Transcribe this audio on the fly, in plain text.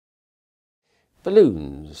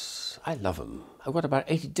Balloons. I love them. I've got about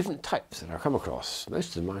 80 different types that I've come across, most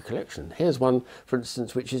of them in my collection. Here's one, for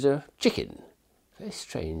instance, which is a chicken. Very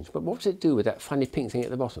strange, but what does it do with that funny pink thing at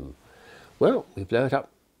the bottom? Well, we blow it up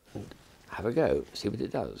and have a go, see what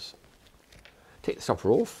it does. Take the stopper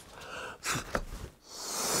off.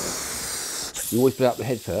 You always blow up the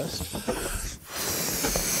head first,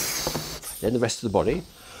 then the rest of the body,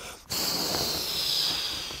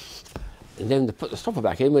 and then put the stopper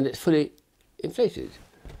back in when it's fully inflated.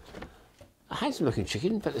 A handsome looking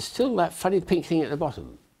chicken, but there's still that funny pink thing at the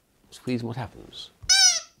bottom. Squeeze and what happens?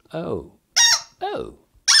 Oh, oh,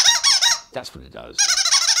 that's what it does.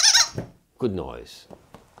 Good noise.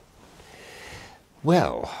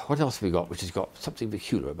 Well, what else have we got which has got something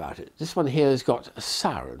peculiar about it? This one here has got a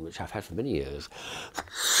siren, which I've had for many years.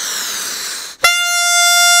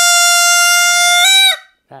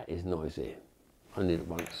 That is noisy. I need it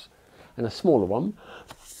once. And a smaller one.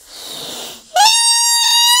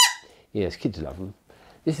 Yes, kids love them.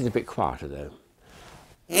 This is a bit quieter though.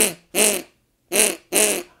 I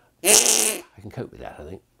can cope with that, I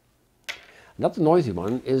think. Another noisy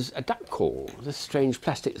one is a duck call. This strange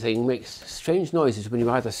plastic thing makes strange noises when you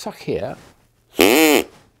either suck here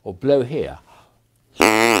or blow here.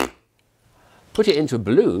 Put it into a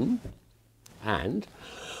balloon and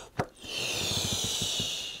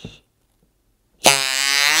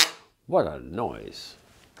what a noise.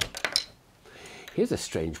 Here's a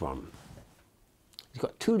strange one. It's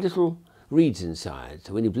got two little reeds inside,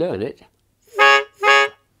 so when you blow in it,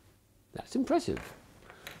 that's impressive.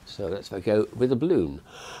 So let's go with a balloon.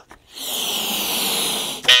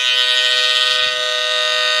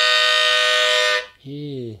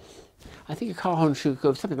 Yes. I think a car horn should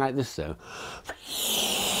go something like this though.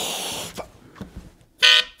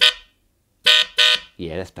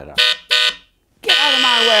 Yeah, that's better. Get out of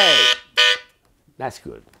my way! That's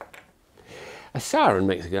good. A siren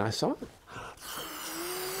makes a nice song.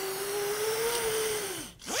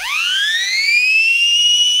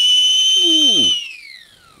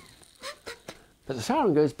 But the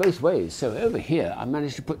siren goes both ways, so over here I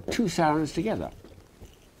managed to put two sirens together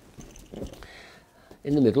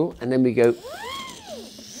in the middle, and then we go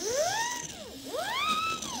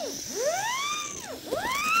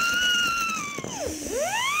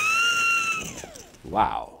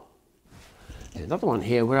wow. There's another one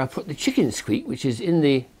here where I put the chicken squeak, which is in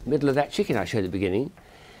the middle of that chicken I showed at the beginning,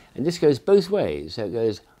 and this goes both ways, so it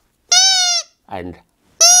goes and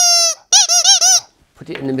put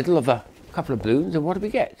it in the middle of a couple of balloons, and what do we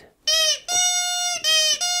get?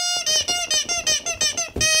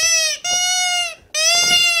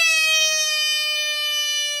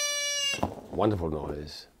 Wonderful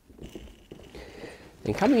noise.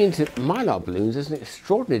 And coming into mylar balloons, there's an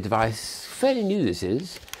extraordinary device, fairly new this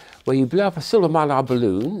is, where you blow up a silver mylar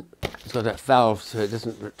balloon. It's got a valve so it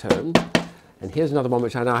doesn't return. And here's another one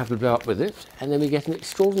which I now have to blow up with it, and then we get an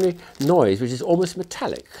extraordinary noise which is almost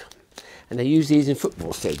metallic. And they use these in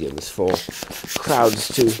football stadiums for crowds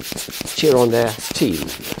to cheer on their team.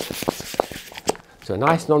 So a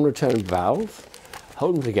nice non-return valve,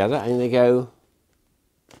 hold them together and they go.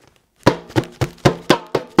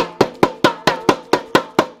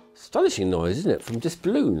 Astonishing noise, isn't it, from just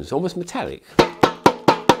balloons, almost metallic. Come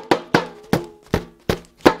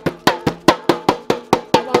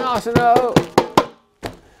on, Arsenal!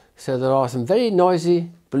 So there are some very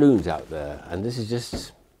noisy balloons out there, and this is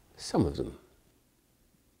just some of them.